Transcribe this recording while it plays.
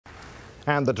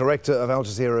And the director of Al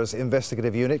Jazeera's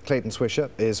investigative unit, Clayton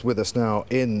Swisher, is with us now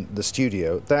in the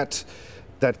studio. That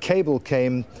cable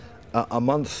came a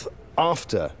month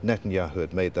after Netanyahu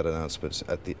had made that announcement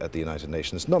at the United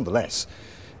Nations. Nonetheless,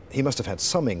 he must have had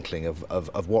some inkling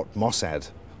of what Mossad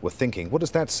were thinking. What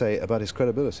does that say about his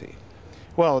credibility?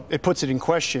 Well, it puts it in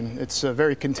question. It's a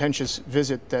very contentious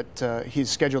visit that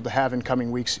he's scheduled to have in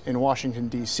coming weeks in Washington,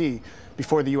 D.C.,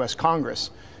 before the U.S.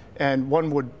 Congress. And one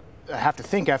would have to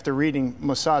think, after reading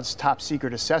Mossad's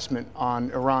top-secret assessment on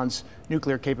Iran's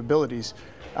nuclear capabilities,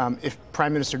 if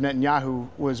Prime Minister Netanyahu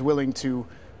was willing to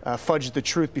fudge the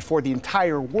truth before the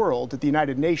entire world at the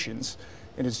United Nations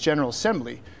in its General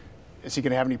Assembly, is he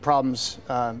going to have any problems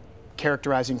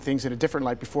characterizing things in a different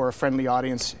light before a friendly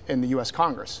audience in the U.S.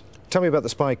 Congress? Tell me about the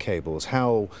spy cables,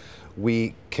 how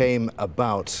we came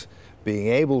about being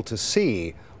able to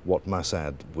see what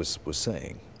Mossad was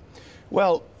saying.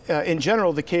 Well, in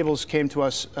general, the cables came to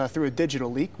us through a digital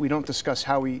leak. We don't discuss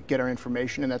how we get our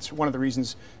information, and that's one of the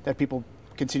reasons that people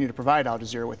continue to provide Al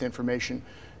Jazeera with information.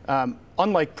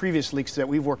 Unlike previous leaks that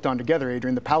we've worked on together,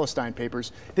 Adrian, the Palestine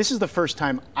papers, this is the first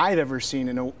time I've ever seen,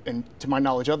 and to my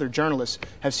knowledge, other journalists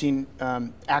have seen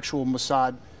actual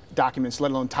Mossad documents,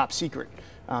 let alone top secret.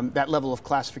 That level of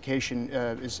classification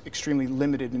is extremely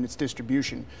limited in its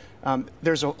distribution.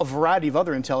 There's a variety of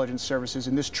other intelligence services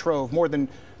in this trove, more than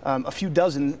a few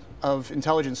dozen of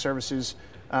intelligence services.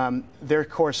 Their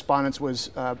correspondence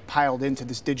was piled into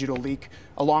this digital leak,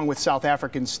 along with South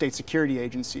Africa's state security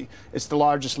agency. It's the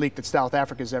largest leak that South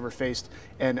Africa has ever faced,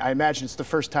 and I imagine it's the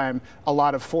first time a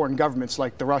lot of foreign governments,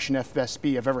 like the Russian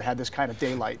FSB, have ever had this kind of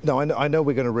daylight. Now, I know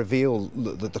we're going to reveal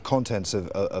the contents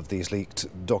of these leaked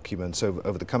documents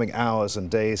over the coming hours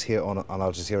and days here on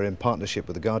Al Jazeera, in partnership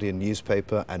with the Guardian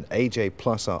newspaper and AJ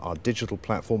Plus, our digital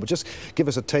platform. But just give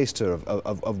us a taster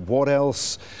of what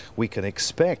else we can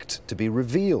expect to be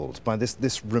revealed by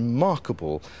this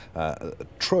remarkable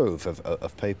trove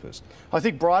of papers. I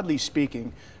think, broadly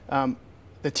speaking,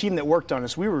 the team that worked on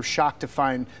this, we were shocked to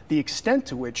find the extent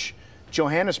to which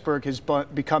Johannesburg has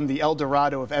become the El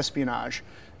Dorado of espionage.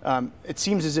 It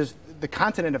seems as if the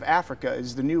continent of Africa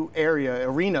is the new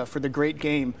arena for the great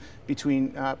game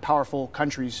between powerful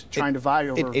countries trying to vie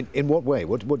over. In what way?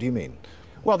 What do you mean?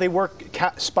 Well, they work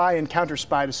spy and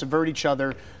counter-spy to subvert each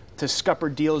other, to scupper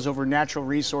deals over natural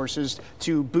resources,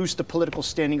 to boost the political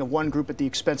standing of one group at the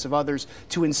expense of others,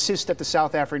 to insist that the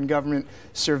South African government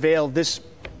surveil this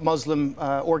Muslim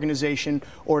organization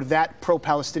or that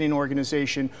pro-Palestinian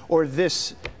organization or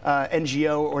this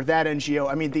NGO or that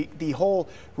NGO. I mean, the whole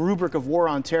rubric of war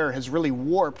on terror has really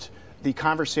warped the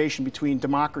conversation between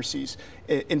democracies.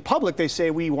 In public, they say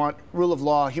we want rule of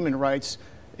law, human rights,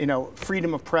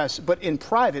 freedom of press, but in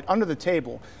private, under the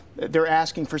table, they're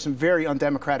asking for some very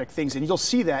undemocratic things, and you'll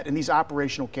see that in these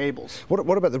operational cables.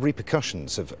 What about the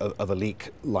repercussions of a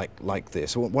leak like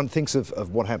this? One thinks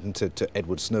of what happened to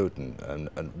Edward Snowden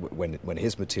and when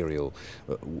his material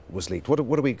was leaked. What do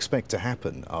we expect to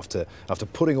happen after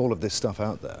putting all of this stuff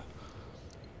out there?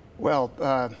 Well,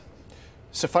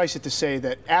 suffice it to say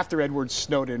that after Edward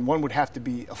Snowden, one would have to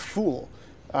be a fool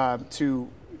to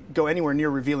go anywhere near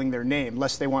revealing their name,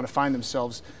 lest they want to find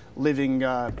themselves living,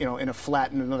 in a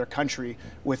flat in another country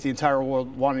with the entire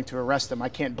world wanting to arrest them. I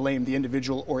can't blame the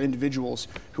individual or individuals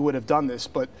who would have done this,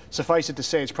 but suffice it to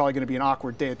say it's probably going to be an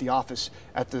awkward day at the office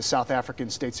at the South African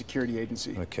State Security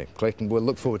Agency. Okay, Clayton, we'll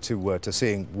look forward to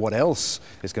seeing what else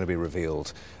is going to be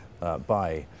revealed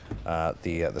by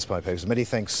the spy papers. Many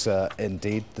thanks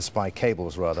indeed, the spy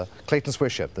cables rather. Clayton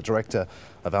Swisher, the director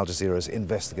of Al Jazeera's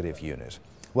investigative unit.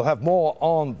 We'll have more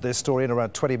on this story in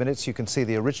around 20 minutes. You can see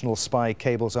the original spy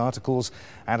cables articles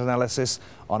and analysis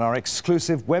on our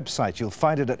exclusive website. You'll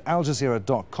find it at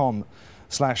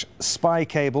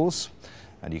aljazeera.com/spycables,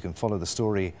 and you can follow the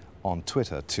story on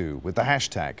Twitter too with the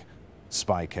hashtag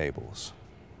 #SpyCables.